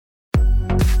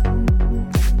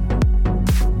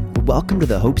Welcome to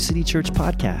the Hope City Church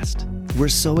podcast. We're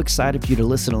so excited for you to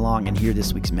listen along and hear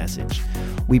this week's message.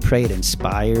 We pray it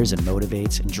inspires and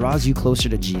motivates and draws you closer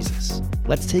to Jesus.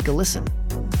 Let's take a listen.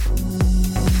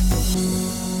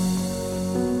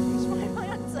 Why am I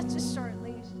on such a short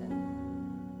leash?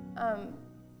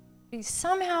 He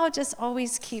somehow just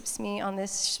always keeps me on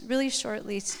this really short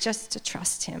leash just to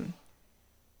trust him.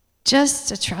 Just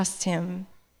to trust him.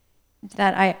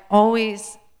 That I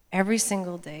always, every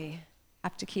single day,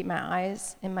 have to keep my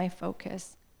eyes and my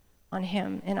focus on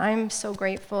him. And I'm so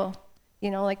grateful.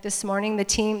 You know, like this morning, the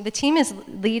team is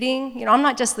leading. You know, I'm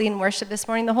not just leading worship this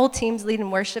morning. The whole team's leading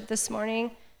worship this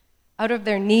morning out of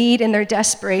their need and their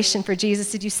desperation for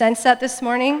Jesus. Did you sense that this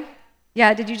morning?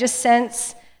 Yeah, did you just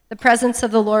sense the presence of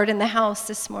the Lord in the house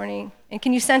this morning? And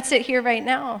can you sense it here right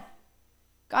now?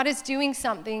 God is doing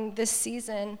something this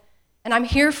season, and I'm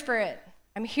here for it.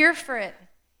 I'm here for it.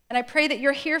 And I pray that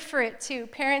you're here for it too.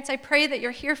 Parents, I pray that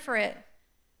you're here for it.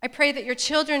 I pray that your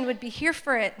children would be here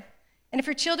for it. And if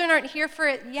your children aren't here for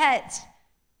it yet,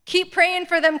 keep praying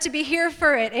for them to be here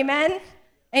for it. Amen?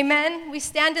 Amen? We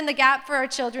stand in the gap for our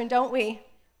children, don't we?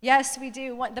 Yes, we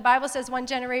do. The Bible says one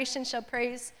generation shall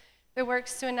praise the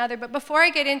works to another. But before I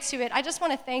get into it, I just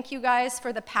want to thank you guys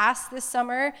for the past this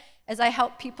summer as I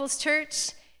helped People's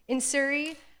Church in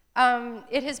Surrey.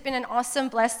 It has been an awesome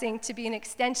blessing to be an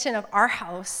extension of our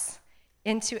house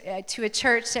into to a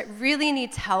church that really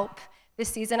needs help this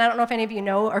season. I don't know if any of you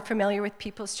know or are familiar with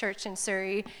People's Church in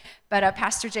Surrey, but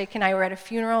Pastor Jake and I were at a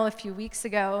funeral a few weeks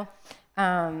ago.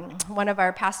 One of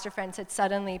our pastor friends had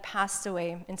suddenly passed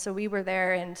away, and so we were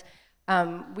there, and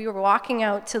we were walking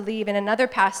out to leave, and another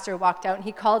pastor walked out, and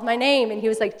he called my name, and he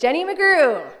was like, Jenny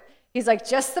McGrew. He's like,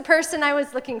 just the person I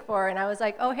was looking for. And I was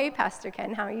like, oh, hey, Pastor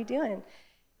Ken, how are you doing?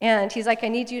 And he's like, I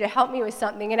need you to help me with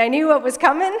something. And I knew what was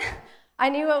coming. I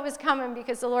knew what was coming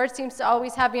because the Lord seems to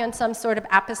always have me on some sort of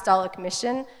apostolic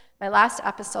mission. My last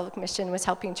apostolic mission was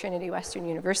helping Trinity Western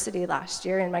University last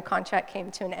year, and my contract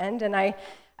came to an end. And I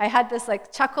had this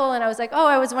like chuckle, and I was like, oh,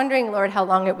 I was wondering, Lord, how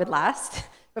long it would last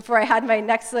before I had my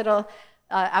next little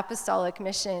apostolic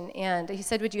mission. And he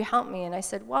said, would you help me? And I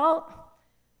said, well,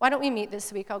 why don't we meet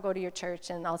this week? I'll go to your church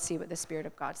and I'll see what the Spirit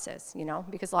of God says, you know,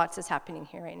 because lots is happening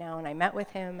here right now. And I met with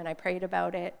him and I prayed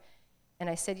about it. And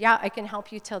I said, yeah, I can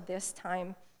help you till this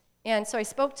time. And so I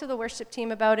spoke to the worship team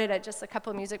about it at just a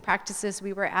couple of music practices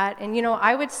we were at. And, you know,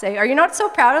 I would say, are you not so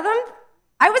proud of them?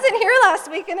 I wasn't here last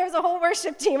week and there was a whole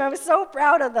worship team. I was so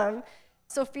proud of them.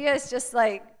 Sophia is just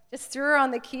threw her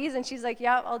on the keys and she's like,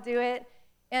 yeah, I'll do it.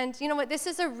 And you know what? This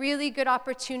is a really good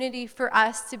opportunity for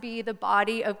us to be the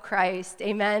body of Christ.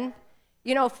 Amen?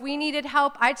 You know, if we needed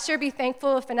help, I'd sure be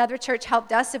thankful if another church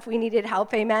helped us if we needed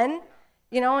help. Amen?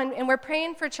 You know, and we're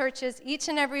praying for churches each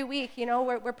and every week. You know,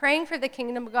 we're praying for the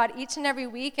kingdom of God each and every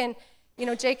week. And, you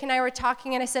know, Jake and I were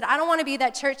talking, and I said, I don't want to be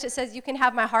that church that says you can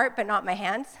have my heart but not my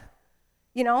hands.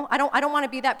 You know, I don't want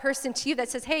to be that person to you that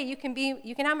says, hey, you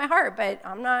can have my heart, but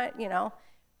I'm not, you know.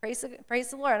 Praise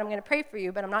the Lord, I'm going to pray for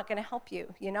you, but I'm not going to help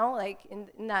you, you know, like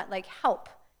in that, like, help,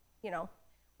 you know,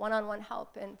 one-on-one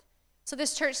help. And so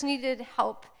this church needed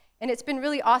help, and it's been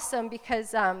really awesome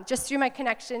because just through my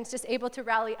connections, just able to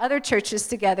rally other churches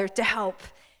together to help.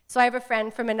 So I have a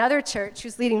friend from another church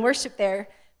who's leading worship there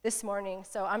this morning,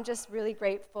 so I'm just really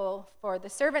grateful for the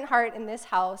servant heart in this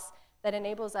house that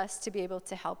enables us to be able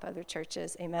to help other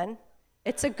churches, amen?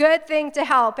 It's a good thing to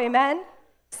help, amen?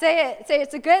 Say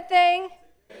it's a good thing.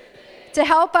 To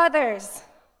help others.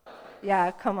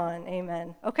 Yeah, come on,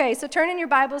 amen. Okay, so turn in your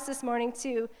Bibles this morning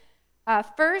to 1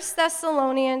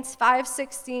 Thessalonians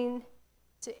 5:16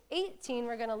 to 18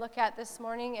 we're going to look at this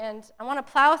morning. And I want to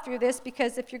plow through this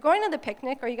because if you're going to the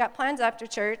picnic or you got plans after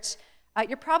church,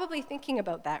 you're probably thinking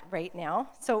about that right now.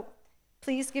 So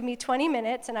please give me 20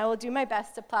 minutes and I will do my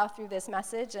best to plow through this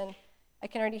message. And I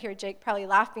can already hear Jake probably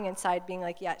laughing inside being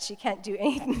like, yeah, she can't do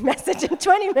any message in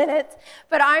 20 minutes,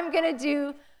 but I'm going to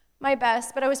do my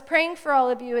best. But I was praying for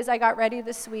all of you as I got ready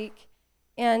this week,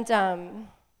 and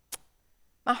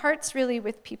my heart's really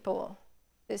with people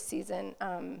this season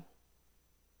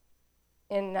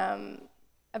in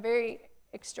a very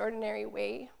extraordinary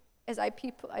way as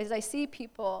I see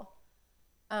people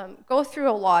go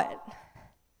through a lot,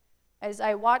 as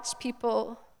I watch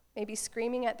people maybe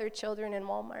screaming at their children in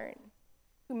Walmart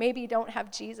who maybe don't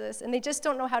have Jesus, and they just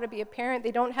don't know how to be a parent. They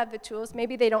don't have the tools.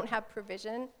 Maybe they don't have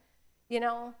provision, you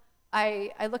know.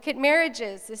 I look at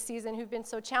marriages this season who've been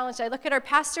so challenged. I look at our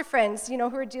pastor friends, you know,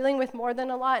 who are dealing with more than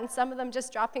a lot, and some of them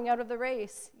just dropping out of the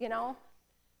race, you know.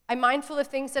 I'm mindful of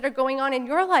things that are going on in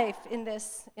your life in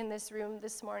this room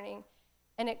this morning,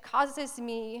 and it causes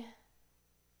me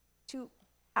to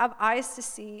have eyes to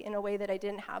see in a way that I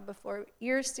didn't have before,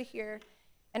 ears to hear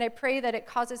And I pray that it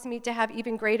causes me to have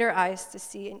even greater eyes to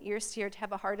see and ears to hear, to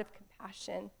have a heart of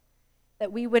compassion,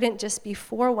 that we wouldn't just be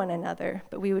for one another,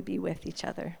 but we would be with each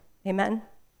other. Amen?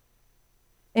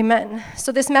 Amen.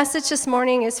 So this message this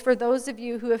morning is for those of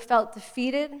you who have felt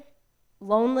defeated,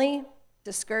 lonely,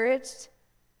 discouraged,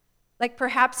 like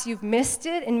perhaps you've missed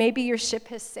it and maybe your ship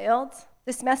has sailed.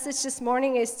 This message this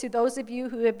morning is to those of you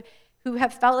who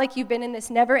have felt like you've been in this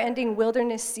never-ending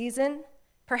wilderness season.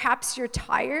 Perhaps you're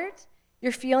tired.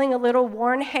 You're feeling a little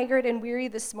worn, haggard, and weary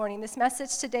this morning. This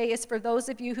message today is for those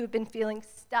of you who've been feeling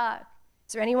stuck.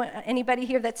 Is there anybody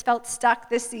here that's felt stuck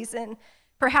this season?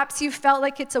 Perhaps you felt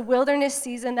like it's a wilderness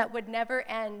season that would never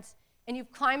end, and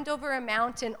you've climbed over a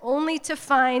mountain only to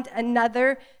find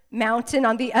another mountain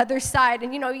on the other side.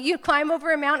 And you climb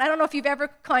over a mountain. I don't know if you've ever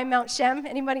climbed Mount Shem.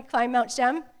 Anybody climb Mount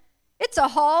Shem? It's a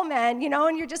haul, man,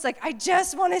 and you're just like, I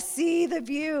just want to see the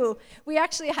view. We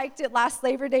actually hiked it last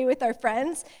Labor Day with our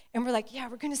friends, and we're like, yeah,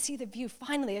 we're going to see the view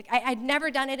finally. Like, I'd never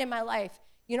done it in my life.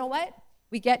 You know what?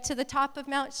 We get to the top of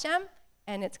Mount Shem,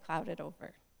 and it's clouded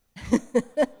over.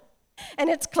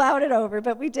 And it's clouded over,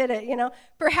 but we did it,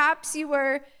 Perhaps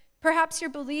you're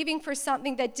believing for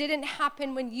something that didn't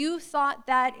happen when you thought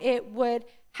that it would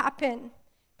happen.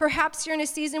 Perhaps you're in a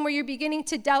season where you're beginning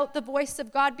to doubt the voice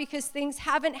of God because things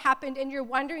haven't happened and you're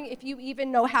wondering if you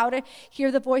even know how to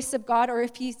hear the voice of God or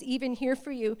if he's even here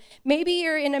for you. Maybe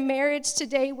you're in a marriage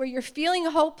today where you're feeling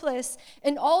hopeless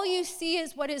and all you see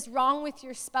is what is wrong with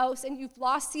your spouse and you've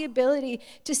lost the ability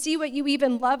to see what you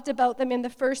even loved about them in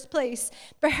the first place.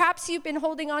 Perhaps you've been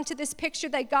holding on to this picture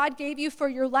that God gave you for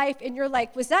your life and you're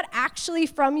like, was that actually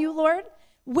from you, Lord?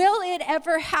 Will it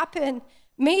ever happen?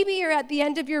 Maybe you're at the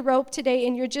end of your rope today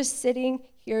and you're just sitting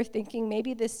here thinking,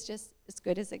 maybe this is just as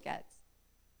good as it gets.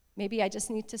 Maybe I just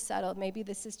need to settle. Maybe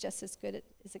this is just as good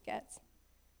as it gets.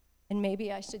 And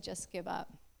maybe I should just give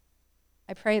up.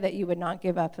 I pray that you would not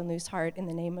give up and lose heart in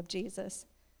the name of Jesus.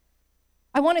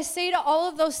 I want to say to all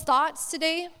of those thoughts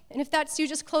today, and if that's you,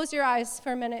 just close your eyes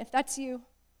for a minute. If that's you,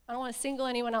 I don't want to single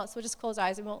anyone else. We'll just close our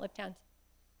eyes. We won't lift hands.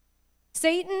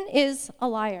 Satan is a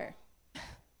liar.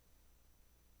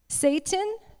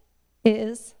 Satan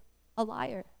is a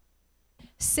liar.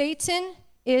 Satan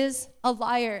is a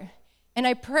liar. And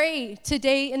I pray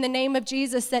today in the name of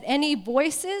Jesus that any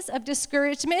voices of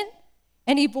discouragement,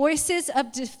 any voices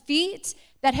of defeat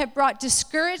that have brought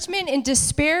discouragement and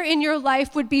despair in your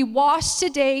life would be washed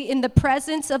today in the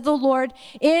presence of the Lord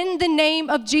in the name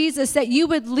of Jesus, that you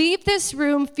would leave this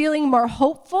room feeling more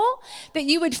hopeful, that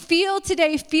you would feel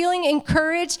today feeling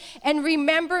encouraged and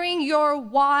remembering your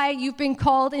why you've been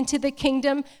called into the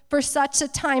kingdom for such a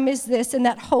time as this, and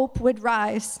that hope would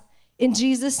rise in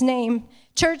Jesus' name.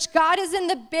 Church, God is in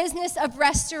the business of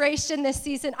restoration this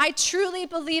season. I truly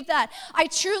believe that. I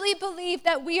truly believe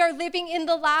that we are living in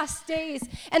the last days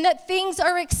and that things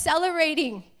are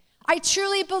accelerating. I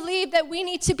truly believe that we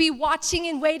need to be watching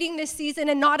and waiting this season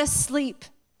and not asleep.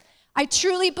 I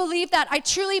truly believe that. I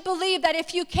truly believe that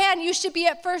if you can, you should be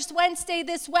at First Wednesday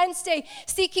this Wednesday,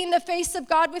 seeking the face of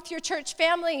God with your church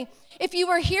family. If you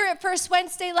were here at First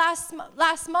Wednesday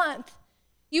last month,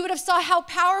 you would have saw how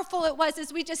powerful it was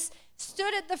as we just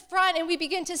stood at the front and we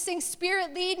began to sing,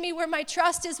 Spirit, lead me where my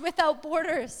trust is without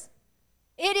borders.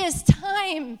 It is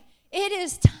time. It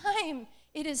is time.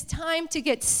 It is time to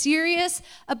get serious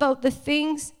about the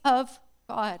things of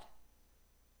God.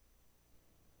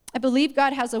 I believe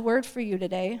God has a word for you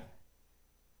today.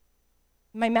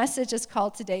 My message is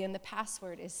called today, and the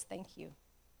password is thank you.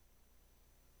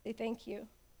 Say thank you.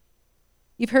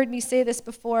 You've heard me say this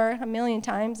before a million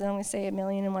times, and I'm going to say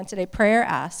 1,000,001 today. Prayer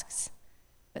asks,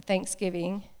 but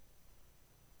thanksgiving,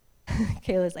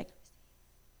 Kayla's like,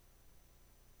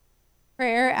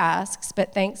 prayer asks,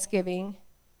 but thanksgiving,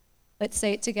 let's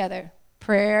say it together.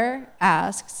 Prayer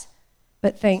asks,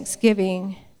 but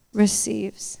thanksgiving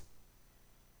receives.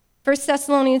 1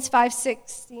 Thessalonians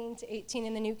 5:16-18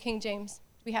 in the New King James.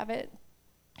 Do we have it,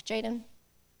 Jaden?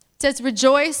 It says,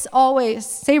 rejoice always.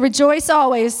 Say rejoice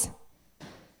always.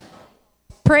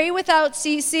 Pray without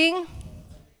ceasing.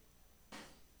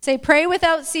 Say, pray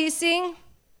without ceasing.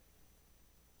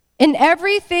 In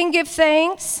everything give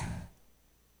thanks,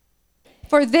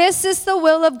 for this is the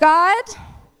will of God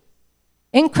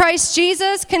in Christ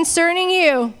Jesus concerning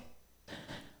you.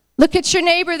 Look at your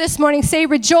neighbor this morning. Say,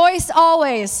 rejoice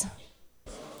always.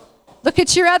 Look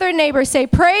at your other neighbor. Say,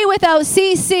 pray without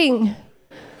ceasing.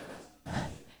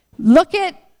 Look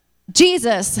at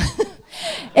Jesus.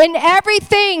 In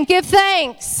everything give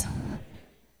thanks.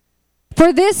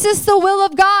 For this is the will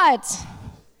of God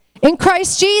in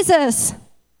Christ Jesus.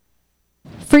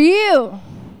 For you.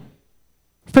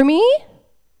 For me?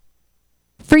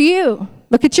 For you.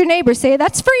 Look at your neighbor. Say,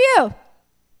 that's for you.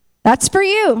 That's for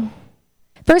you.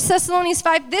 1 Thessalonians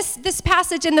 5, this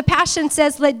passage in the Passion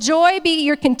says, let joy be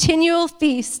your continual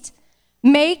feast.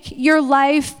 Make your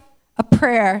life a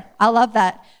prayer. I love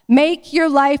that. Make your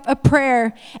life a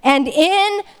prayer. And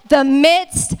in the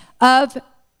midst of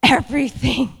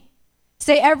everything.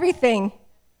 Say everything.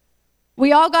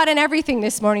 We all got an everything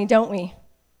this morning, don't we?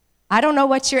 I don't know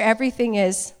what your everything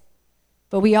is,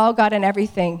 but we all got an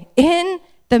everything. In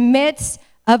the midst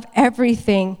of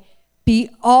everything, be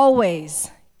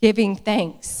always giving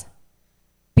thanks.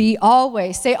 Be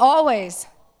always. Say always.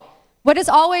 What does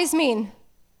always mean?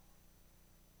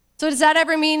 So does that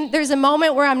ever mean there's a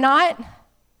moment where I'm not?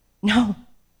 No.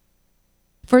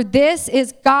 For this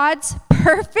is God's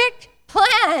perfect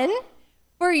plan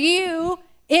for you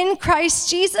in Christ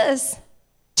Jesus.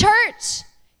 Church,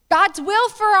 God's will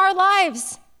for our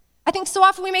lives. I think so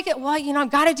often we make it, well,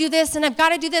 I've got to do this and I've got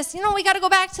to do this. We got to go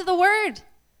back to the Word.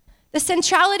 The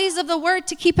centralities of the Word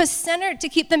to keep us centered, to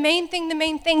keep the main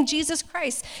thing, Jesus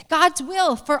Christ. God's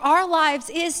will for our lives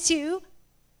is to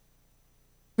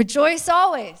rejoice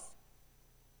always.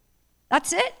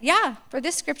 That's it? Yeah, for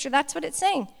this scripture, that's what it's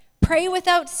saying. Pray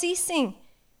without ceasing.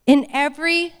 In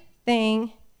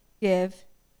everything, give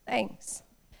thanks.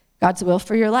 God's will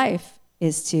for your life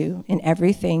is to, in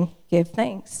everything, give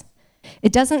thanks.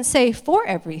 It doesn't say for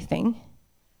everything.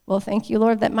 Well, thank you,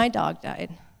 Lord, that my dog died.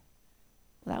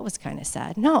 Well, that was kind of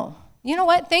sad. No. You know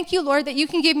what? Thank you, Lord, that you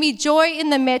can give me joy in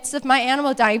the midst of my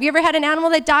animal dying. Have you ever had an animal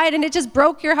that died and it just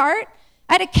broke your heart?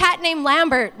 I had a cat named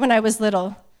Lambert when I was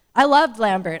little. I loved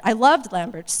Lambert. I loved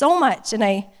Lambert so much. And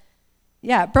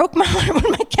it broke my heart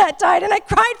when my cat died. And I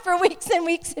cried for weeks and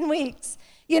weeks and weeks.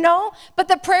 But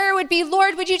the prayer would be,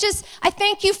 Lord, would you I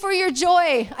thank you for your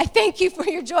joy. I thank you for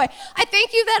your joy. I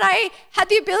thank you that I had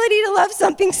the ability to love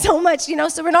something so much,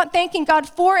 so we're not thanking God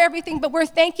for everything, but we're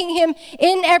thanking him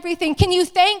in everything. Can you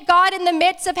thank God in the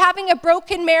midst of having a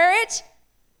broken marriage?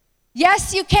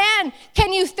 Yes, you can.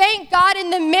 Can you thank God in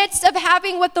the midst of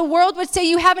having what the world would say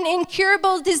you have an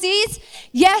incurable disease?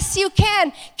 Yes, you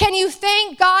can. Can you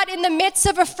thank God in the midst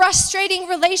of a frustrating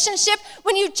relationship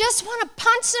when you just want to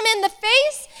punch them in the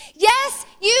face? Yes,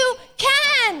 you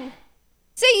can.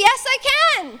 Say, yes, I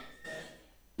can.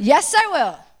 Yes, I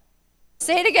will.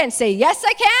 Say it again. Say, yes,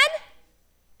 I can.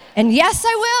 And yes,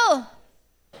 I will.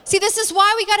 See, this is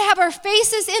why we got to have our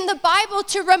faces in the Bible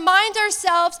to remind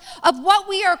ourselves of what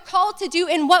we are called to do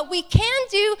and what we can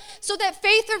do so that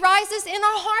faith arises in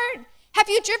our heart. Have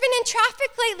you driven in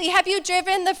traffic lately? Have you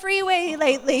driven the freeway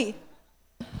lately?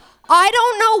 I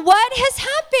don't know what has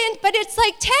happened, but it's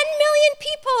like 10 million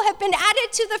people have been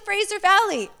added to the Fraser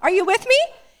Valley. Are you with me?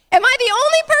 Am I the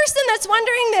only person that's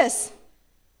wondering this?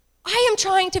 I am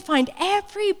trying to find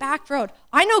every back road.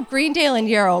 I know Greendale and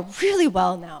Yarrow really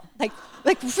well now, like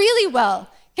really well.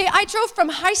 Okay, I drove from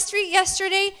High Street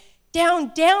yesterday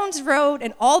down Downs Road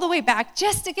and all the way back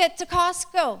just to get to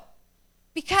Costco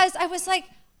because I was like,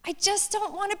 I just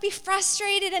don't want to be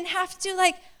frustrated and have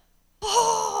to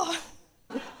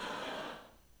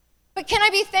But can I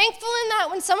be thankful in that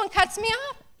when someone cuts me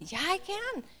off? Yeah, I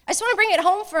can. I just want to bring it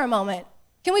home for a moment.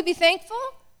 Can we be thankful?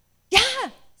 Yeah.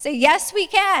 Say, yes, we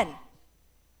can.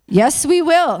 Yes, we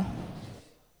will.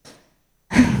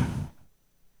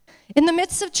 In the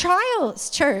midst of trials,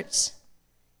 church,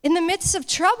 in the midst of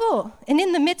trouble, and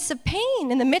in the midst of pain,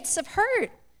 in the midst of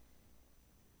hurt,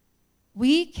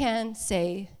 we can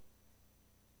say,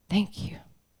 thank you.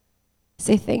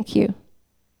 Say thank you.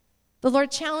 The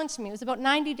Lord challenged me. It was about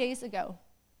 90 days ago.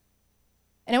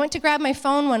 And I went to grab my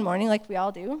phone one morning, like we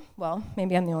all do. Well,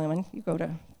 maybe I'm the only one. You go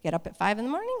to get up at 5 in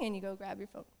the morning, and you go grab your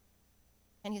phone.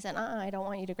 And he said, I don't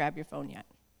want you to grab your phone yet.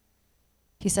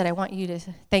 He said, I want you to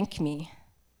thank me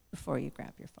before you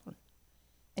grab your phone.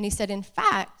 And he said, in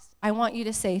fact, I want you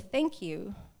to say thank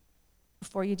you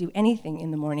before you do anything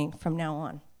in the morning from now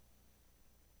on.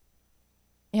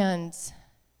 And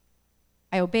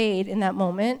I obeyed in that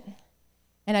moment,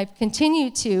 and I've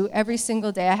continued to every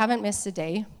single day. I haven't missed a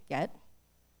day yet.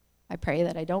 I pray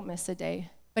that I don't miss a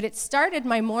day. But it started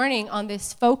my morning on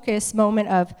this focus moment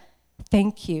of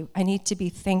thank you. I need to be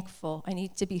thankful. I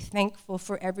need to be thankful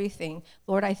for everything.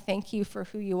 Lord, I thank you for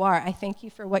who you are. I thank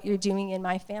you for what you're doing in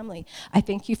my family. I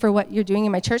thank you for what you're doing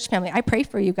in my church family. I pray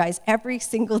for you guys every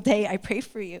single day. I pray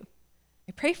for you.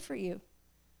 I pray for you.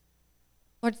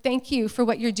 Lord, thank you for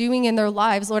what you're doing in their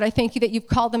lives. Lord, I thank you that you've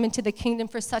called them into the kingdom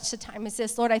for such a time as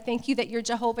this. Lord, I thank you that you're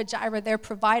Jehovah Jireh, their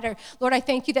provider. Lord, I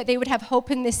thank you that they would have hope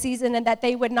in this season and that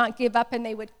they would not give up and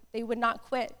they would not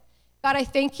quit. God, I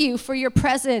thank you for your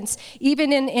presence,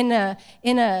 even in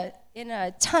a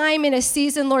a time, in a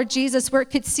season, Lord Jesus, where it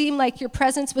could seem like your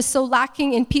presence was so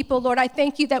lacking in people, Lord, I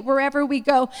thank you that wherever we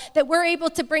go, that we're able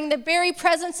to bring the very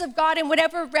presence of God in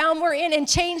whatever realm we're in and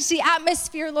change the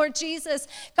atmosphere, Lord Jesus.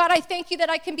 God, I thank you that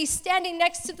I can be standing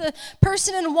next to the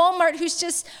person in Walmart who's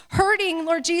just hurting,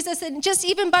 Lord Jesus, and just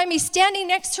even by me standing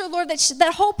next to her, Lord,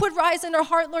 that hope would rise in her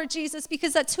heart, Lord Jesus,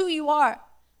 because that's who you are.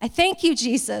 I thank you,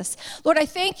 Jesus. Lord, I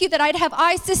thank you that I'd have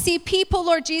eyes to see people,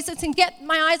 Lord Jesus, and get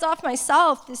my eyes off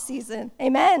myself this season.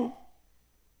 Amen.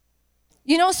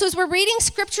 You know, so as we're reading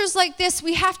scriptures like this,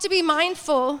 we have to be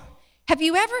mindful. Have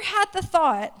you ever had the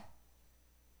thought,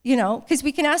 you know, because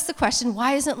we can ask the question,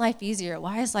 why isn't life easier?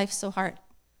 Why is life so hard?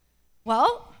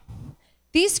 Well,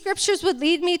 these scriptures would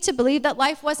lead me to believe that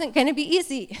life wasn't going to be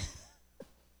easy.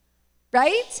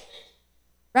 Right?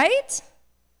 Right?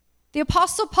 The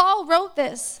Apostle Paul wrote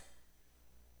this.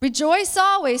 Rejoice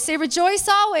always. Say, rejoice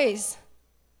always.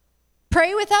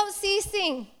 Pray without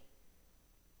ceasing.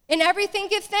 In everything,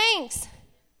 give thanks.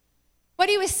 What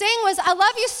he was saying was, I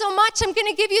love you so much, I'm going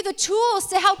to give you the tools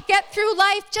to help get through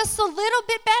life just a little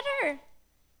bit better.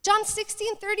 John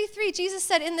 16:33, Jesus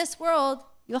said, in this world,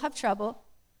 you'll have trouble,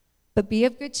 but be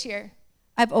of good cheer.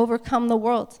 I've overcome the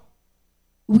world.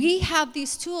 We have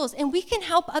these tools, and we can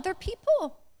help other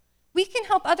people. We can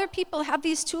help other people have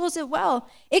these tools as well.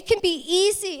 It can be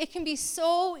easy. It can be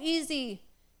so easy,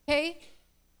 okay?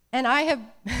 And I'm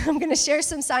going to share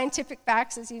some scientific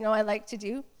facts, as you know I like to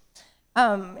do.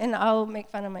 And I'll make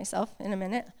fun of myself in a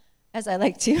minute, as I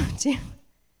like to too.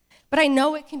 But I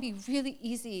know it can be really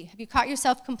easy. Have you caught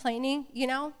yourself complaining, you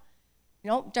know?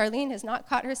 Nope, Darlene has not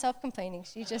caught herself complaining.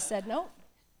 She just said no.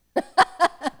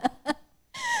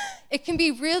 It can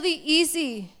be really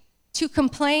easy to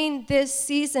complain this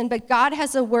season, but God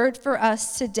has a word for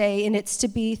us today, and it's to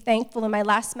be thankful. In my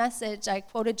last message, I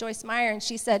quoted Joyce Meyer, and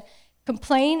she said,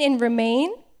 complain and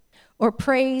remain, or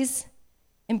praise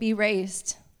and be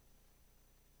raised.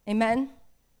 Amen?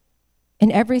 In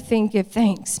everything, give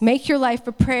thanks. Make your life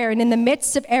a prayer, and in the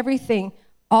midst of everything,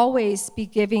 always be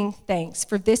giving thanks,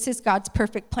 for this is God's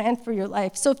perfect plan for your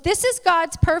life. So if this is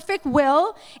God's perfect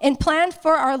will and plan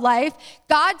for our life,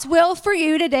 God's will for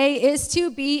you today is to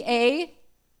be a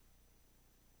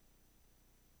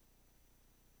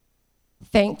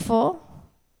thankful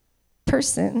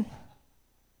person.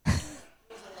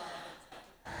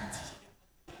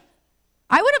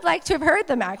 I would have liked to have heard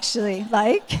them, actually,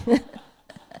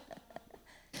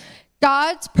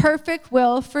 God's perfect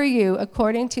will for you,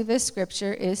 according to this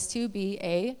scripture, is to be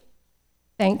a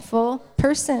thankful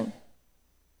person.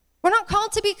 We're not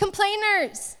called to be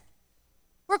complainers.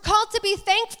 We're called to be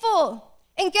thankful.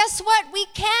 And guess what? We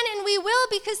can and we will,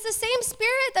 because the same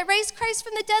Spirit that raised Christ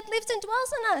from the dead lives and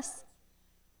dwells in us.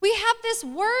 We have this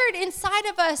word inside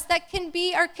of us that can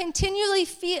be our continual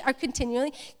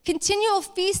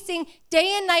feasting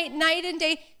day and night and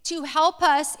day, to help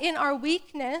us in our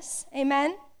weakness.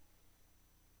 Amen.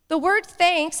 The word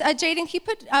thanks, Jaden, can you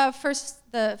put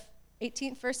the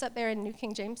 18th verse up there in New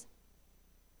King James?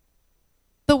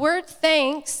 The word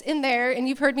thanks in there, and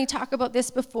you've heard me talk about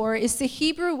this before, is the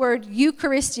Hebrew word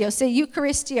Eucharistio. Say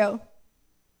Eucharistio.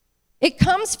 It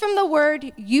comes from the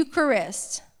word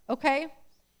Eucharist, okay?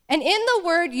 And in the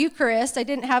word Eucharist, I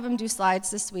didn't have them do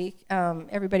slides this week.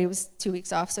 Everybody was 2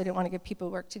 weeks off, so I didn't want to give people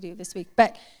work to do this week.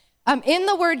 But in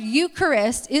the word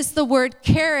Eucharist is the word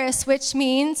charis, which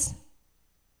means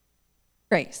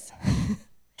grace.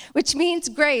 Which means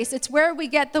grace. It's where we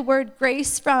get the word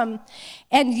grace from.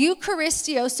 And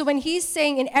Eucharistio, so when he's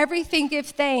saying in everything give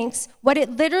thanks, what it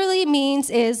literally means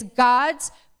is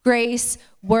God's grace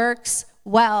works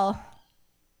well.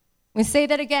 We say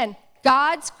that again.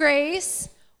 God's grace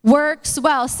works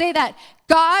well. Say that.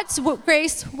 God's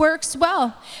grace works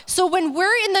well. So when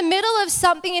we're in the middle of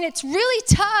something and it's really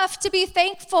tough to be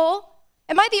thankful,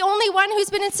 am I the only one who's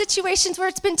been in situations where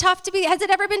it's been tough to be? Has it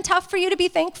ever been tough for you to be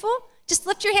thankful? Just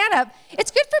lift your hand up.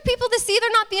 It's good for people to see they're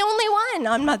not the only one.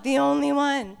 I'm not the only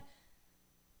one.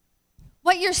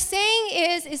 What you're saying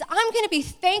is I'm going to be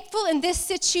thankful in this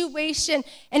situation,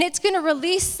 and it's going to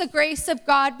release the grace of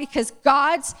God, because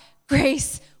God's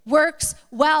grace works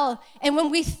well. And when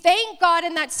we thank God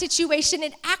in that situation,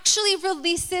 it actually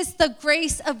releases the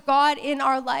grace of God in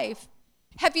our life.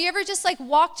 Have you ever just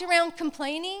walked around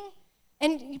complaining,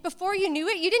 and before you knew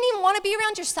it, you didn't even want to be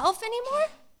around yourself anymore?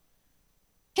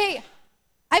 Okay,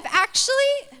 I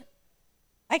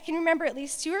can remember at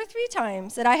least 2 or 3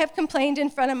 times that I have complained in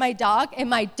front of my dog, and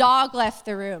my dog left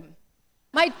the room.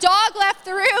 My dog left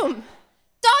the room.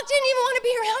 Dog didn't even want to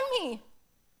be around me.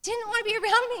 Didn't want to be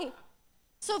around me.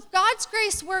 So if God's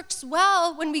grace works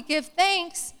well when we give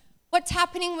thanks, what's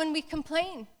happening when we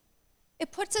complain?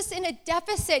 It puts us in a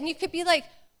deficit, and you could be like,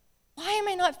 Why am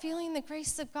I not feeling the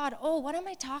grace of God? Oh, what am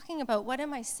I talking about? What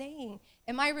am I saying?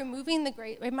 Am I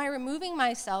removing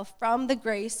myself from the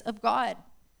grace of God?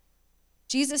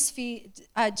 Jesus feeds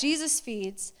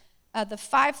the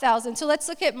 5,000. So let's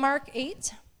look at Mark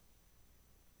 8,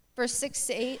 verse 6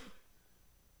 to 8.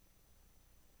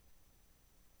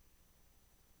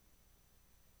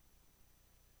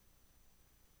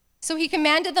 So he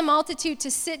commanded the multitude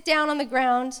to sit down on the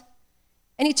ground,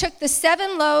 and he took the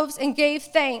 7 loaves and gave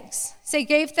thanks. Say,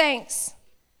 gave thanks.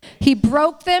 He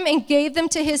broke them and gave them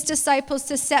to his disciples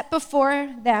to set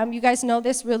before them. You guys know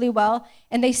this really well.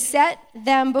 And they set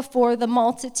them before the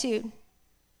multitude.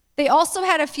 They also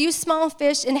had a few small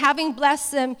fish, and having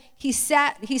blessed them, he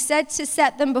said to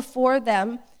set them before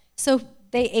them. So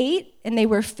they ate, and they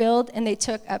were filled, and they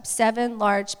took up 7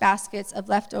 large baskets of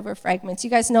leftover fragments. You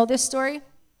guys know this story?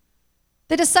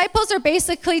 The disciples are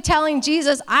basically telling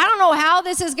Jesus, I don't know how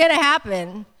this is going to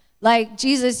happen. Like,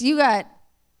 Jesus, you got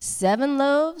 7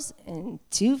 loaves and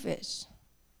 2 fish.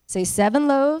 Say 7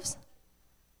 loaves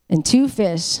and 2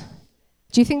 fish.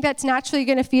 Do you think that's naturally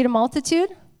going to feed a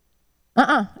multitude?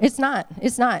 It's not.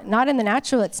 It's not. Not in the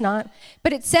natural, it's not.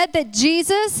 But it said that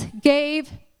Jesus gave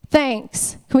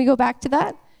thanks. Can we go back to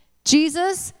that?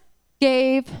 Jesus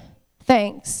gave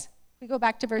thanks. Can we go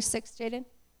back to verse 6, Jaden?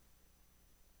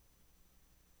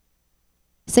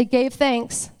 Say, gave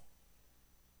thanks.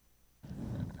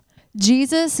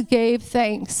 Jesus gave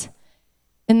thanks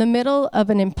in the middle of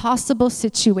an impossible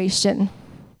situation.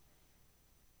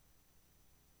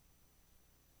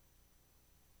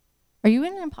 Are you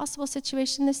in an impossible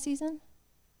situation this season?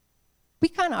 We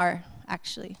kind of are,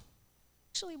 actually.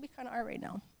 Actually, we kind of are right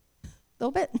now. A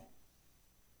little bit.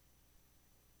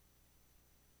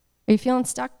 Are you feeling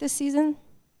stuck this season?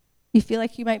 You feel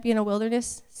like you might be in a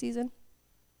wilderness season?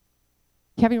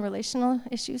 You having relational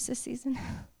issues this season?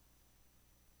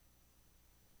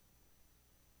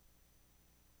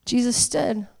 Jesus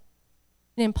stood in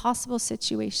an impossible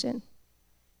situation.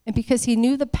 And because he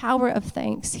knew the power of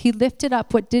thanks, he lifted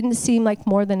up what didn't seem like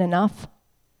more than enough.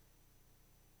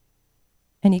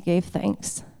 And he gave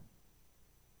thanks.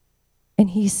 And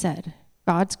he said,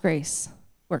 God's grace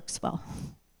works well.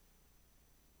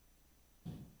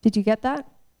 Did you get that?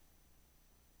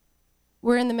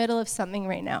 We're in the middle of something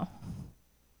right now.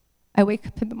 I wake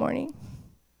up in the morning.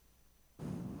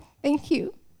 Thank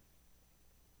you.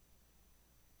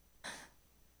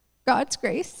 God's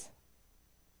grace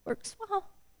works well.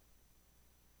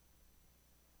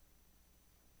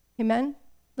 Amen?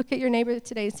 Look at your neighbor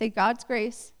today and say, God's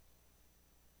grace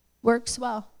works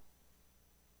well.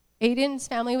 Aiden's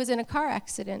family was in a car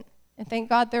accident, and thank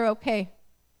God they're okay.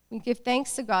 We give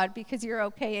thanks to God because you're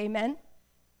okay. Amen?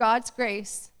 God's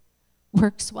grace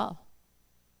works well.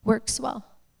 Works well.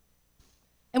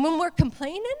 And when we're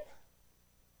complaining,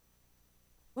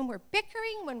 when we're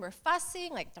bickering, when we're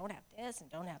fussing, like don't have this and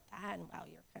don't have that, and wow,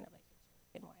 you're kind of like,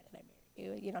 and why did I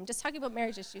marry you? You know, I'm just talking about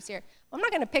marriage issues here. I'm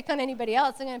not going to pick on anybody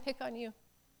else. I'm going to pick on you.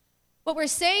 What we're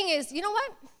saying is, you know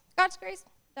what? God's grace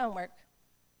don't work.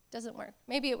 Doesn't work.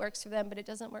 Maybe it works for them, but it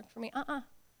doesn't work for me.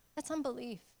 That's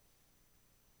unbelief.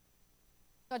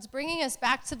 God's bringing us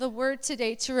back to the word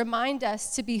today to remind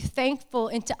us to be thankful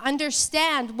and to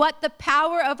understand what the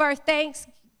power of our thanks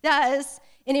does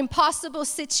in impossible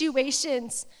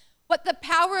situations. What the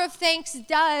power of thanks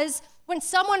does when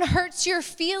someone hurts your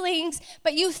feelings,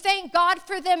 but you thank God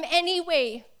for them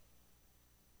anyway.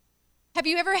 Have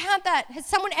you ever had that? Has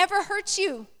someone ever hurt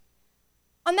you?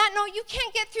 On that note, you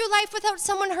can't get through life without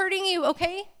someone hurting you,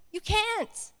 okay? You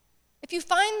can't. If you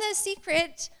find the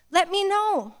secret, let me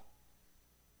know.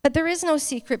 But there is no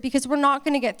secret because we're not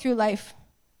going to get through life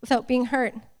without being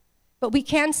hurt. But we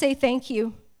can say thank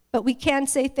you.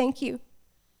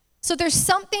 So there's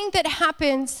something that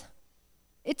happens.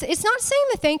 It's not saying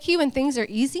the thank you when things are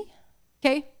easy,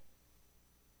 okay?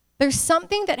 There's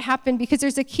something that happened because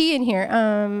there's a key in here.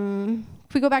 Can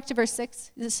we go back to verse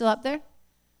 6? Is it still up there?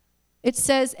 It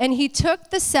says, and he took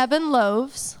the 7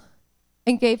 loaves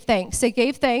and gave thanks. Say,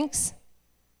 gave thanks.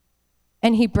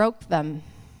 And he broke them.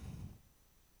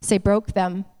 Say, broke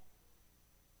them.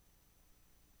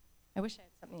 I wish I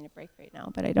had something to break right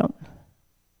now, but I don't.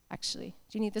 Actually,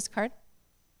 do you need this card?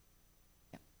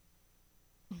 Yeah.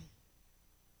 Can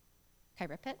I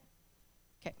rip it?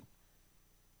 Okay.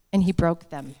 And he broke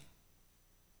them.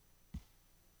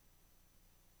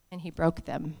 And he broke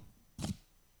them.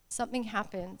 Something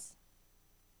happens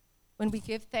when we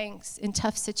give thanks in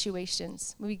tough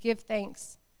situations, when we give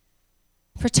thanks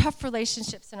for tough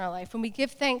relationships in our life, when we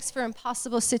give thanks for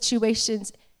impossible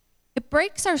situations, it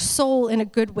breaks our soul in a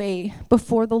good way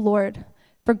before the Lord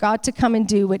for God to come and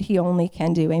do what he only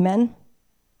can do. Amen?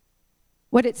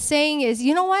 What it's saying is,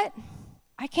 you know what?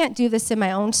 I can't do this in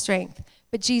my own strength,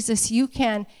 but Jesus, you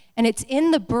can. And it's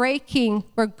in the breaking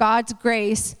where God's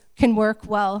grace can work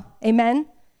well. Amen?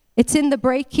 It's in the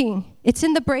breaking. It's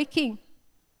in the breaking.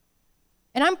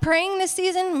 And I'm praying this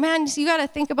season, man, you got to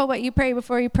think about what you pray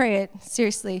before you pray it.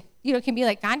 Seriously. You know, it can be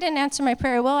like, God didn't answer my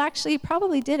prayer. Well, actually, he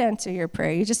probably did answer your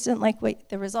prayer. You just didn't like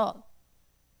the result.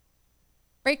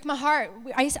 Break my heart.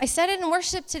 I said it in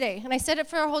worship today, and I said it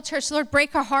for our whole church. Lord,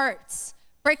 break our hearts.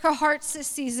 Break our hearts this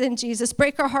season, Jesus.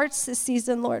 Break our hearts this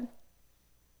season, Lord.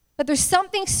 But there's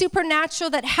something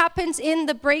supernatural that happens in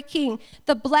the breaking.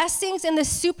 The blessings and the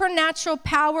supernatural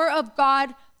power of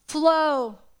God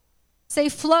flow. Say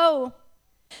flow.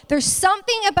 There's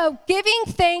something about giving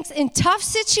thanks in tough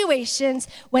situations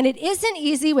when it isn't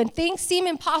easy, when things seem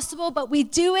impossible, but we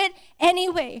do it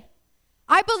anyway.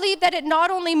 I believe that it not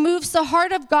only moves the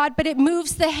heart of God, but it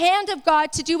moves the hand of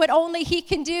God to do what only he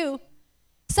can do.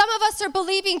 Some of us are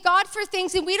believing God for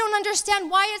things and we don't understand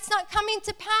why it's not coming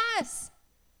to pass.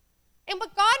 And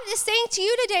what God is saying to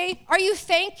you today, are you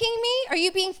thanking me? Are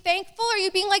you being thankful? Are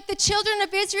you being like the children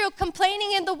of Israel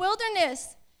complaining in the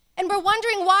wilderness? And we're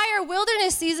wondering why our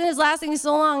wilderness season is lasting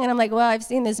so long. And I'm like, well, I've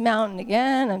seen this mountain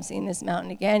again. I'm seeing this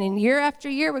mountain again. And year after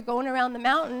year, we're going around the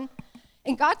mountain.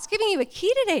 And God's giving you a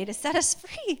key today to set us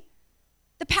free.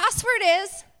 The password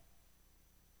is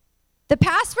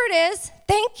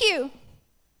thank you.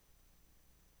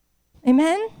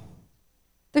 Amen?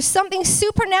 There's something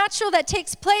supernatural that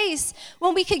takes place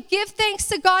when we could give thanks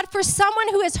to God for someone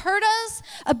who has hurt us,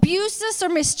 abused us, or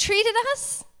mistreated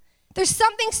us. There's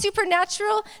something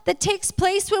supernatural that takes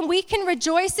place when we can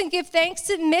rejoice and give thanks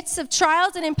in the midst of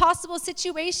trials and impossible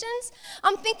situations.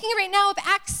 I'm thinking right now of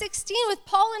Acts 16 with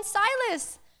Paul and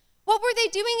Silas. What were they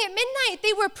doing at midnight?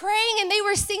 They were praying and they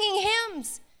were singing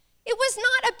hymns. It was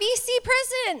not a BC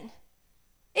prison.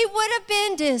 It would have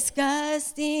been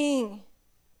disgusting.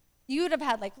 You would have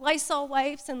had like Lysol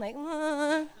wipes and like,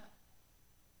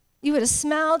 you would have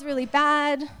smelled really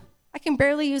bad. I can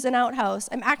barely use an outhouse.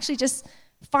 I'm actually just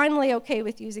finally okay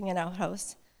with using an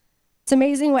outhouse. It's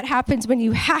amazing what happens when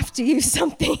you have to use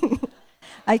something.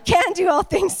 I can do all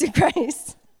things through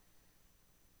Christ.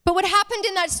 But what happened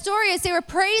in that story is they were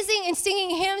praising and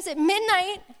singing hymns at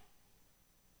midnight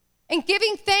and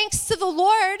giving thanks to the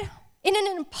Lord in an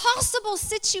impossible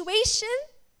situation.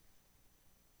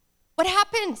 What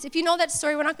happens? If you know that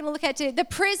story, we're not going to look at it today. The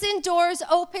prison doors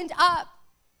opened up.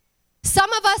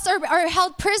 Some of us are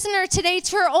held prisoner today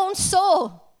to our own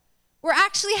soul. We're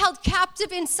actually held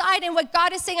captive inside, and what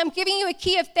God is saying, I'm giving you a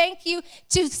key of thank you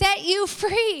to set you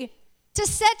free, to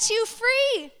set you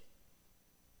free.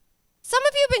 Some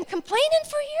of you have been complaining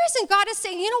for years, and God is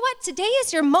saying, you know what? Today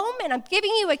is your moment. I'm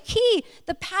giving you a key.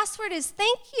 The password is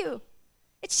thank you.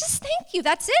 It's just thank you.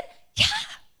 That's it? Yeah,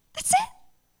 that's it.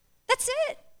 That's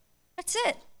it. That's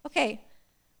it. Okay.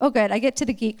 Oh, good. I get to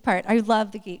the geek part. I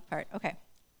love the geek part. Okay.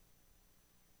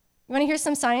 You want to hear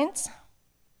some science?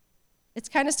 It's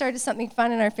kind of started something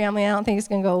fun in our family. I don't think it's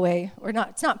going to go away. Or not.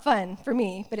 It's not fun for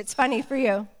me, but it's funny for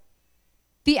you.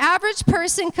 The average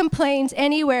person complains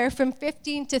anywhere from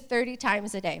 15 to 30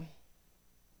 times a day.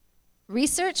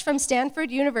 Research from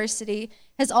Stanford University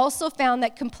has also found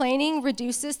that complaining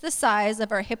reduces the size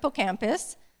of our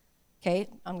hippocampus. Okay,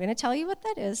 I'm going to tell you what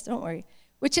that is, don't worry,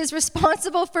 which is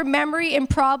responsible for memory and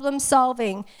problem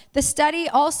solving. The study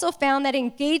also found that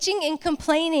engaging in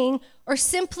complaining or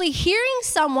simply hearing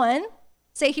someone,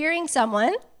 say hearing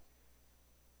someone,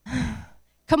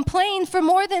 complain for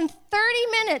more than 30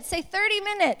 minutes, say 30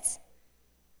 minutes,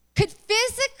 could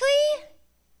physically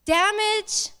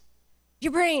damage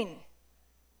your brain.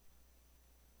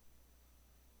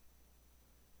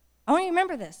 I want you to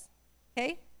remember this,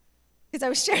 okay? Because I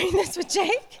was sharing this with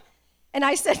Jake, and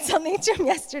I said something to him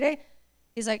yesterday.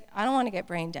 He's like, I don't want to get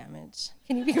brain damage.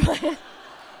 Can you be quiet?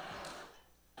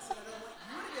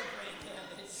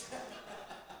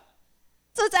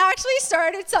 So it's actually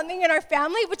started something in our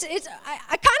family, which is, I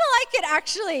kind of like it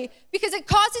actually, because it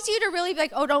causes you to really be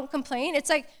like, oh, don't complain. It's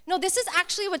like, no, this is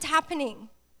actually what's happening.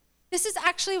 This is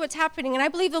actually what's happening. And I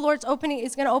believe the Lord's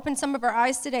is going to open some of our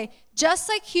eyes today. Just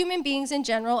like human beings in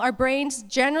general, our brains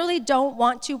generally don't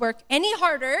want to work any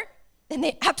harder than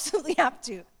they absolutely have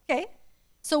to, okay?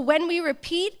 So when we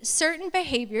repeat certain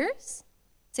behaviors,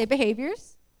 say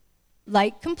behaviors,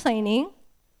 like complaining,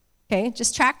 okay,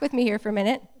 just track with me here for a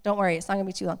minute. Don't worry, it's not going to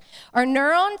be too long. Our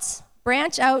neurons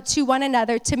branch out to one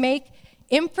another to make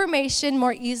information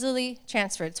more easily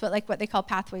transferred. It's what they call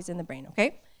pathways in the brain,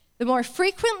 okay? The more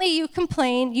frequently you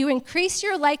complain, you increase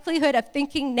your likelihood of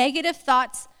thinking negative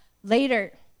thoughts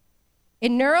later.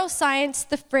 In neuroscience,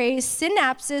 the phrase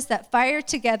synapses that fire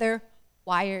together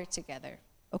wire together,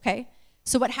 okay?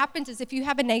 So what happens is if you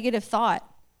have a negative thought,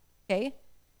 okay,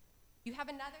 you have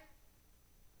another.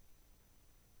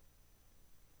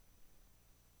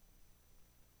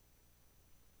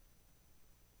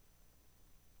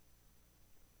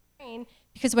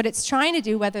 Because what it's trying to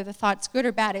do, whether the thought's good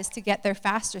or bad, is to get there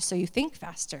faster so you think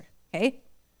faster, okay?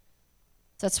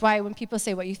 So that's why when people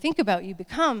say what you think about, you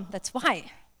become, that's why,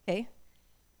 okay?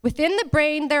 Within the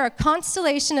brain, there are a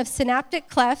constellation of synaptic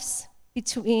clefts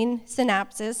between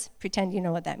synapses. Pretend you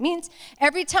know what that means.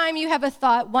 Every time you have a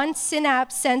thought, one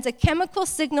synapse sends a chemical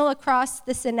signal across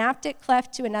the synaptic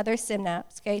cleft to another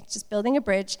synapse, okay? Just building a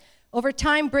bridge. Over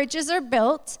time, bridges are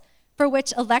built for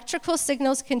which electrical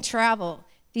signals can travel.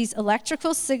 These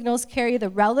electrical signals carry the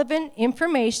relevant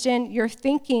information you're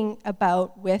thinking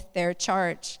about with their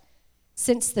charge.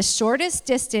 Since the shortest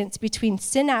distance between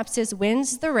synapses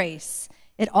wins the race,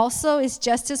 it also is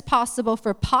just as possible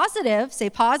for positive, say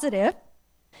positive,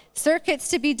 circuits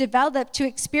to be developed to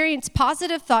experience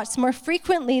positive thoughts more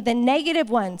frequently than negative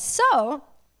ones. So,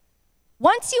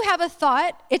 once you have a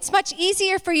thought, it's much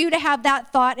easier for you to have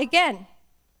that thought again.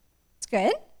 It's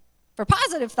good for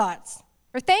positive thoughts,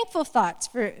 for thankful thoughts,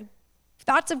 for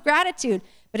thoughts of gratitude.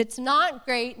 But it's not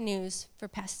great news for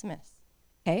pessimists,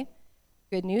 okay?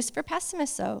 Good news for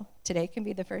pessimists, though. Today can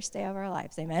be the first day of our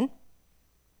lives, amen?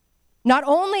 Not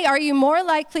only are you more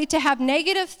likely to have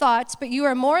negative thoughts, but you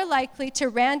are more likely to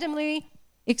randomly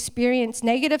experience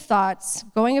negative thoughts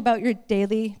going about your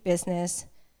daily business,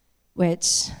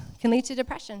 which can lead to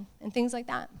depression and things like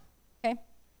that, okay?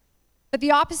 But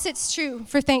the opposite's true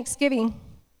for Thanksgiving.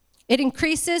 It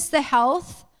increases the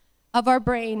health of our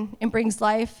brain and brings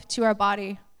life to our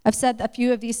body. I've said a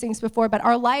few of these things before, but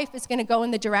our life is going to go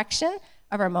in the direction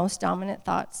of our most dominant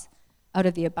thoughts. Out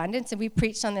of the abundance, and we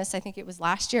preached on this, I think it was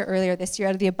last year, earlier this year,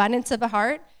 out of the abundance of the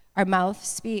heart, our mouth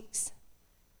speaks.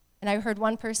 And I heard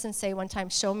one person say one time,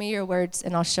 show me your words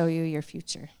and I'll show you your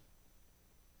future.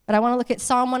 But I want to look at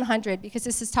Psalm 100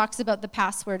 because talks about the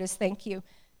password is thank you.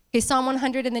 Okay, Psalm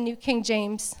 100 in the New King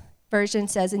James Version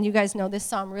says, and you guys know this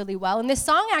psalm really well, and this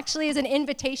song actually is an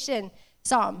invitation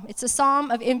psalm. It's a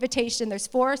psalm of invitation. There's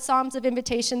 4 psalms of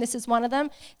invitation. This is one of them.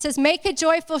 It says, make a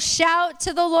joyful shout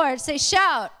to the Lord. Say,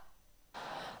 shout.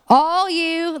 All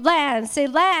you lands, say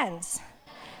lands,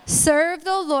 serve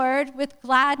the Lord with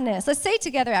gladness. Let's say it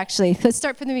together, actually. Let's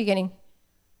start from the beginning.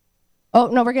 Oh,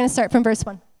 no, we're going to start from verse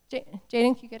 1. Jaden,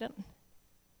 can you get it?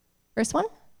 Verse 1?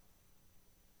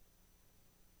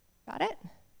 Got it?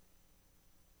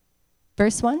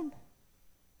 Verse 1?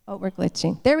 Oh, we're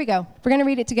glitching. There we go. We're going to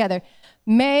read it together.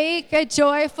 Make a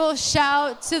joyful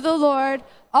shout to the Lord,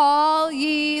 all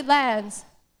ye lands.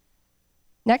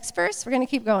 Next verse, we're going to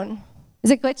keep going. Is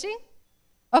it glitching?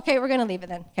 Okay, we're going to leave it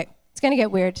then. Okay, it's going to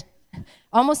get weird.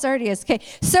 Almost already is. Okay,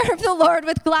 serve the Lord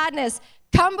with gladness.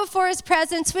 Come before his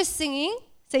presence with singing.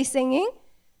 Say singing.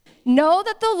 Know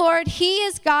that the Lord, he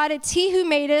is God. It's he who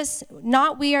made us,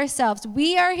 not we ourselves.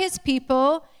 We are his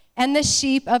people and the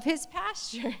sheep of his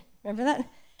pasture. Remember that?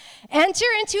 Enter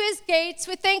into his gates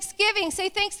with thanksgiving. Say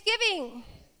thanksgiving.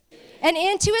 And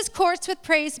into his courts with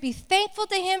praise. Be thankful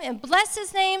to him and bless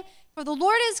his name. For the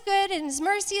Lord is good, and his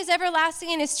mercy is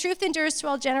everlasting, and his truth endures to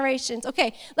all generations.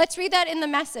 Okay, let's read that in the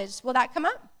Message. Will that come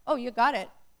up? Oh, you got it.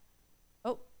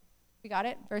 Oh, we got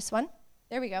it. Verse 1.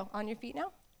 There we go. On your feet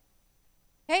now.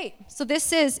 Okay, so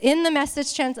this is in the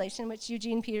Message translation, which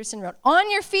Eugene Peterson wrote.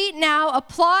 On your feet now,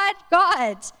 applaud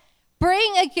God.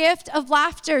 Bring a gift of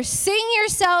laughter. Sing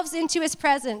yourselves into his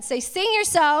presence. Say, sing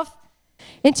yourself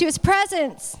into his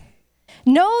presence.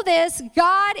 Know this,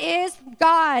 God is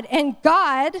God, and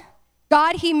God,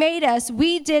 he made us.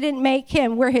 We didn't make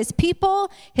him. We're his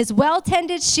people, his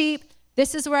well-tended sheep.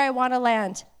 This is where I want to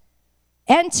land.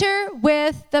 Enter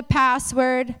with the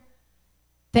password,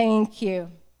 thank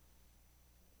you.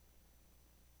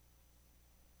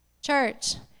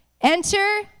 Church,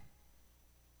 enter.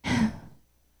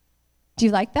 Do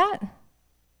you like that?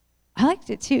 I liked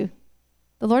it too.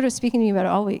 The Lord was speaking to me about it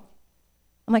all week.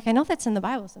 I'm like, I know that's in the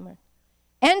Bible somewhere.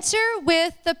 Enter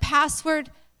with the password,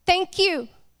 thank you.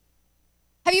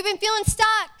 Have you been feeling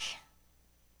stuck?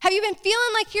 Have you been feeling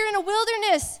like you're in a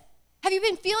wilderness? Have you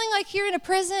been feeling like you're in a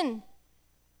prison?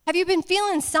 Have you been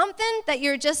feeling something that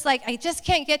you're just like, I just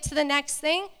can't get to the next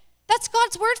thing? That's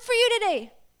God's word for you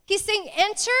today. He's saying,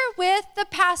 enter with the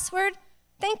password,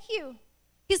 thank you.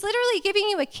 He's literally giving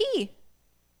you a key.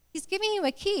 He's giving you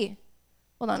a key.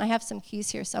 Hold on, I have some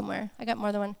keys here somewhere. I got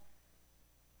more than one.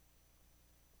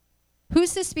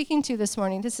 Who's this speaking to this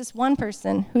morning? This is one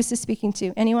person. Who's this speaking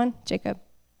to? Anyone? Jacob.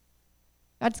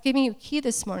 God's giving you a key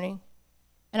this morning,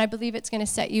 and I believe it's going to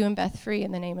set you and Beth free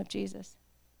in the name of Jesus.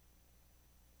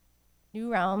 New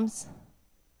realms,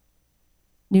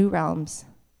 new realms,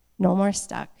 no more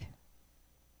stuck.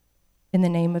 In the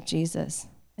name of Jesus,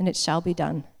 and it shall be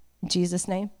done. In Jesus'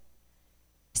 name.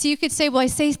 So you could say, well, I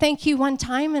say thank you one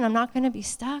time and I'm not going to be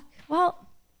stuck. Well,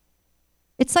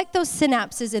 it's like those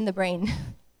synapses in the brain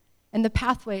and the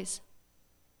pathways.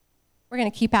 We're going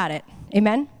to keep at it.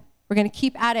 Amen? We're going to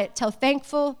keep at it till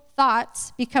thankful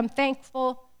thoughts become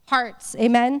thankful hearts.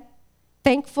 Amen?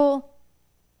 Thankful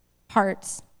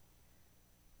hearts.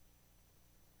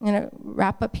 I'm going to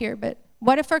wrap up here, but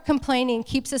what if our complaining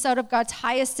keeps us out of God's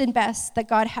highest and best that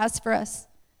God has for us?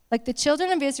 Like the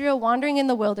children of Israel wandering in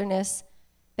the wilderness,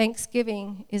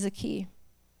 thanksgiving is a key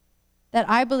that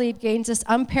I believe gains us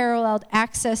unparalleled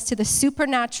access to the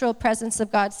supernatural presence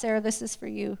of God. Sarah, this is for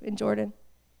you and Jordan.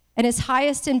 And his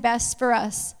highest and best for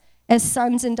us as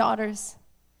sons and daughters.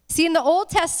 See, in the Old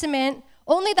Testament,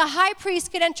 only the high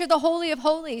priest could enter the Holy of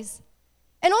Holies.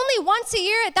 And only once a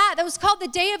year at that was called the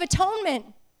Day of Atonement.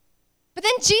 But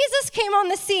then Jesus came on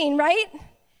the scene, right?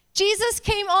 Jesus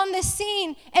came on the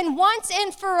scene, and once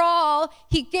and for all,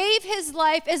 he gave his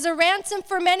life as a ransom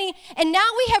for many, and now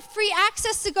we have free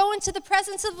access to go into the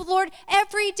presence of the Lord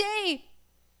every day.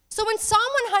 So when Psalm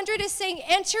 100 is saying,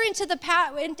 enter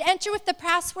with the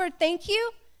password, thank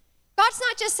you, God's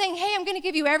not just saying, hey, I'm going to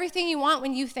give you everything you want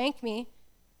when you thank me.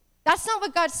 That's not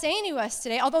what God's saying to us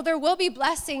today, although there will be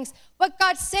blessings. What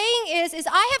God's saying is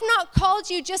I have not called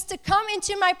you just to come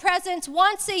into my presence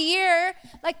once a year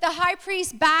like the high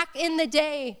priest back in the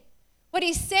day. What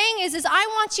he's saying is I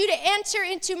want you to enter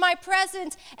into my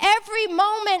presence every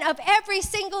moment of every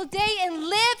single day and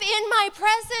live in my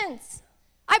presence.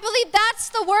 I believe that's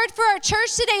the word for our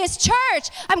church today is church.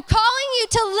 I'm calling you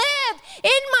to live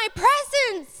in my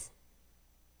presence.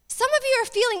 Some of you are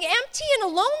feeling empty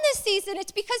and alone this season.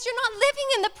 It's because you're not living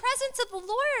in the presence of the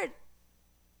Lord.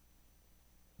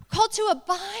 We're called to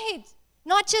abide,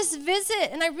 not just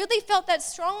visit. And I really felt that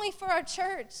strongly for our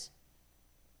church.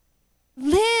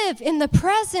 Live in the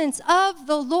presence of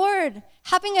the Lord.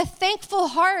 Having a thankful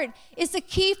heart is the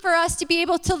key for us to be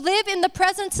able to live in the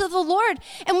presence of the Lord.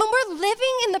 And when we're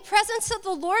living in the presence of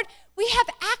the Lord, we have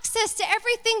access to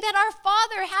everything that our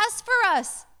Father has for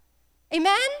us.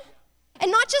 Amen? And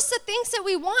not just the things that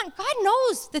we want. God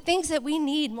knows the things that we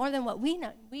need more than what we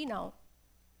know.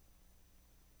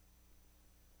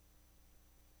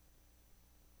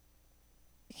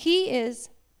 The key is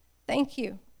thank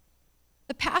you.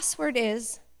 The password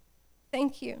is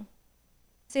thank you.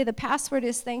 Say the password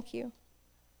is thank you. Do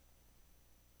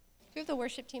you have the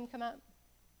worship team come up?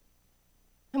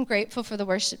 I'm grateful for the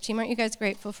worship team. Aren't you guys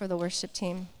grateful for the worship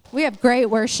team? We have great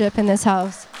worship in this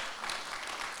house.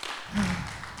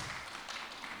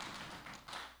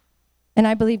 And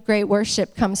I believe great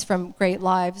worship comes from great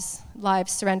lives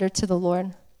surrendered to the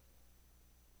Lord.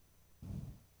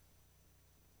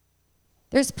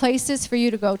 There's places for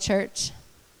you to go, church.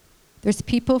 There's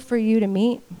people for you to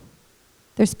meet.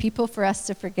 There's people for us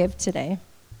to forgive today.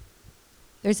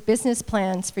 There's business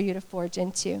plans for you to forge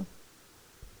into.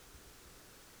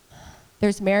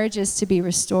 There's marriages to be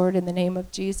restored in the name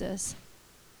of Jesus.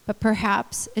 But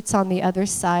perhaps it's on the other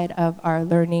side of our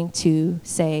learning to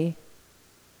say,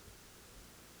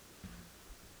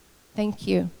 thank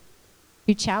you.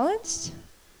 You challenged?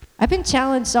 I've been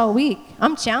challenged all week.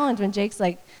 I'm challenged when Jake's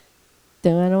like, I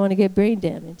don't want to get brain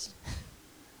damage.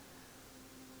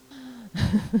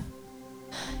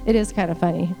 It is kind of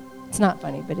funny. It's not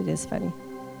funny, but it is funny.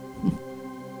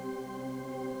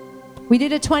 We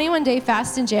did a 21-day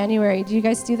fast in January. Did you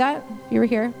guys do that? If you were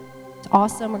here? It's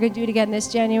awesome. We're going to do it again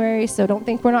this January, so don't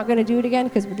think we're not going to do it again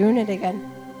because we're doing it again.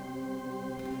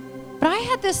 But I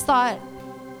had this thought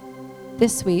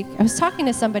this week. I was talking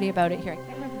to somebody about it here. I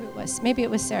can't remember who it was. Maybe it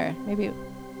was Sarah.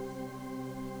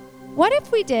 What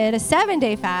if we did a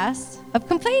 7-day fast of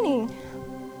complaining?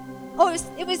 Oh,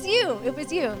 it was you. It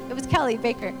was Kelly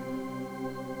Baker.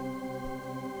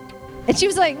 And she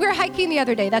was like, we were hiking the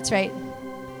other day. That's right.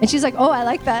 And she's like, oh, I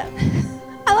like that.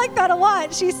 I like that a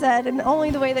lot, she said, in only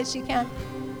the way that she can.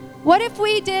 What if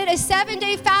we did a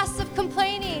 7-day fast of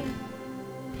complaining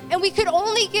and we could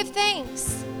only give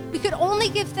thanks? We could only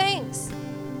give thanks.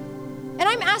 And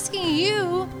I'm asking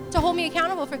you to hold me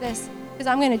accountable for this because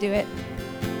I'm going to do it.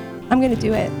 I'm going to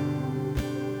do it.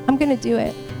 I'm going to do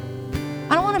it.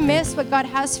 I don't want to miss what God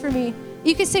has for me.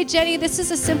 You could say, Jenny, this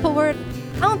is a simple word.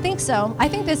 I don't think so. I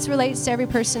think this relates to every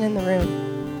person in the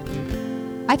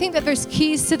room. I think that there's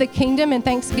keys to the kingdom, and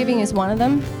Thanksgiving is one of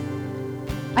them.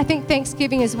 I think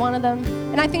Thanksgiving is one of them.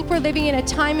 And I think we're living in a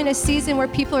time and a season where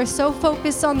people are so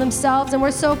focused on themselves and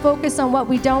we're so focused on what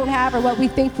we don't have or what we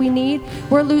think we need,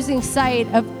 we're losing sight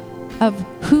of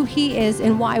who He is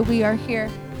and why we are here.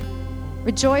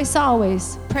 Rejoice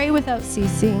always. Pray without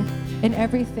ceasing. In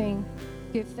everything,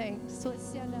 give thanks. So let's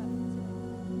stand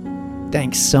up.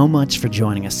 Thanks so much for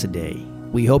joining us today.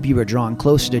 We hope you are drawn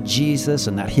closer to Jesus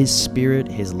and that His Spirit,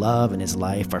 His love, and His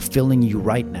life are filling you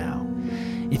right now.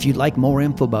 If you'd like more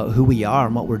info about who we are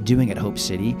and what we're doing at Hope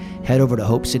City, head over to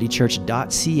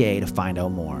hopecitychurch.ca to find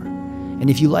out more. And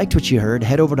if you liked what you heard,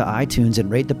 head over to iTunes and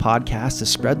rate the podcast to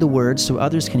spread the word so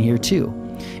others can hear too.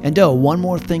 And one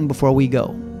more thing before we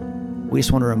go. We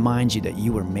just want to remind you that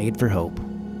you were made for hope.